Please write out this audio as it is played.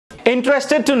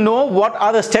Interested to know what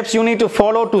are the steps you need to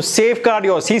follow to safeguard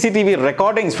your CCTV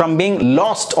recordings from being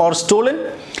lost or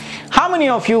stolen? How many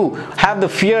of you have the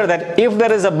fear that if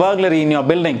there is a burglary in your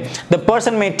building, the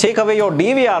person may take away your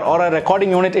DVR or a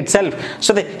recording unit itself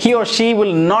so that he or she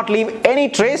will not leave any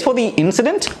trace for the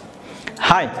incident?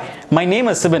 Hi, my name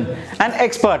is Sibin, an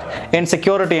expert in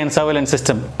security and surveillance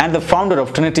system and the founder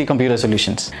of Trinity Computer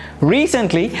Solutions.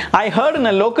 Recently, I heard in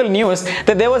a local news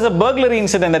that there was a burglary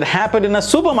incident that happened in a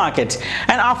supermarket,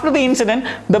 and after the incident,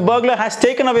 the burglar has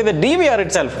taken away the DVR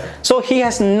itself, so he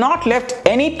has not left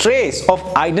any trace of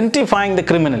identifying the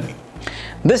criminal.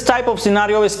 This type of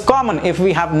scenario is common if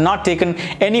we have not taken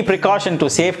any precaution to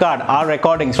safeguard our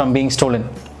recordings from being stolen.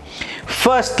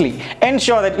 Firstly,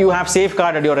 ensure that you have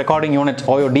safeguarded your recording unit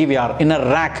or your DVR in a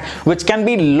rack which can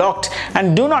be locked,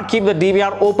 and do not keep the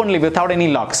DVR openly without any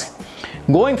locks.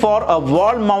 Going for a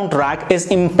wall mount rack is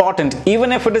important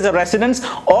even if it is a residence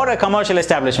or a commercial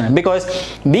establishment,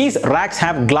 because these racks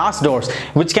have glass doors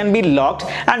which can be locked,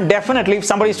 and definitely if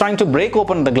somebody is trying to break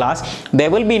open the glass,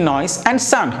 there will be noise and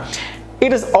sound.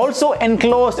 It is also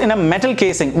enclosed in a metal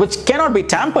casing which cannot be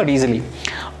tampered easily.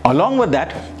 Along with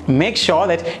that, make sure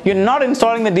that you're not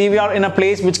installing the DVR in a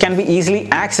place which can be easily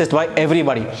accessed by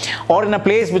everybody, or in a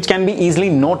place which can be easily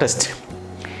noticed.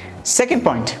 Second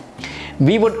point,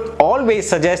 we would always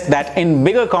suggest that in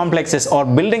bigger complexes or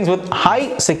buildings with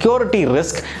high security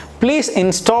risk, please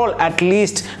install at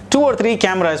least 2 or 3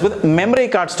 cameras with memory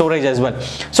card storage as well.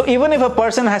 So even if a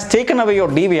person has taken away your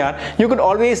DVR, you could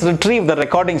always retrieve the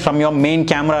recordings from your main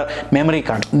camera memory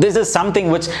card. This is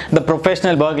something which the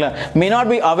professional burglar may not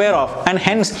be aware of, and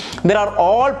hence there are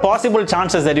all possible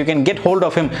chances that you can get hold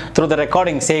of him through the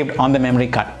recording saved on the memory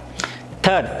card.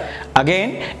 Third,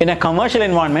 again, in a commercial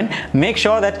environment, make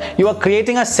sure that you are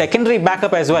creating a secondary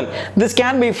backup as well. This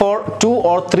can be for 2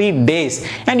 or 3 days,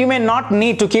 and you may not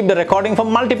need to keep the recording for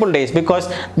multiple days, because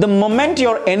the moment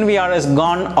your NVR is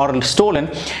gone or stolen,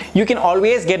 you can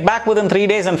always get back within 3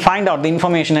 days and find out the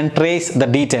information and trace the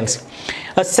details.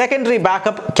 A secondary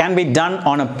backup can be done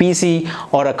on a PC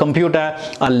or a computer,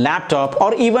 a laptop,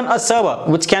 or even a server,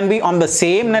 which can be on the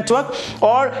same network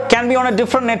or can be on a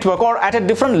different network or at a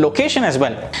different location as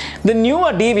well. The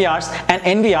newer DVRs and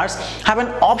NVRs have an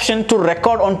option to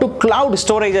record onto cloud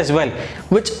storage as well,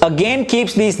 which again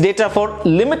keeps these data for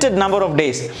limited number of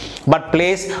days, but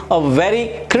plays a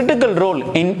very critical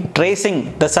role in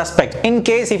tracing the suspect in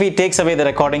case if he takes away the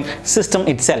recording system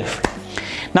itself.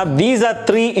 Now, these are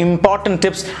 3 important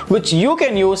tips which you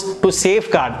can use to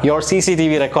safeguard your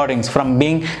CCTV recordings from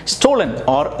being stolen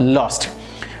or lost.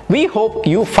 We hope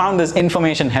you found this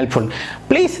information helpful.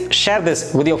 Please share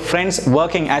this with your friends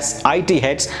working as IT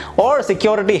heads or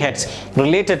security heads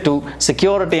related to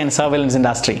security and surveillance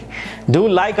industry. Do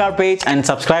like our page and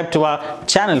subscribe to our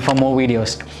channel for more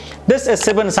videos. This is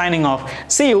Sibin signing off.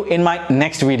 See you in my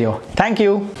next video. Thank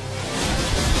you.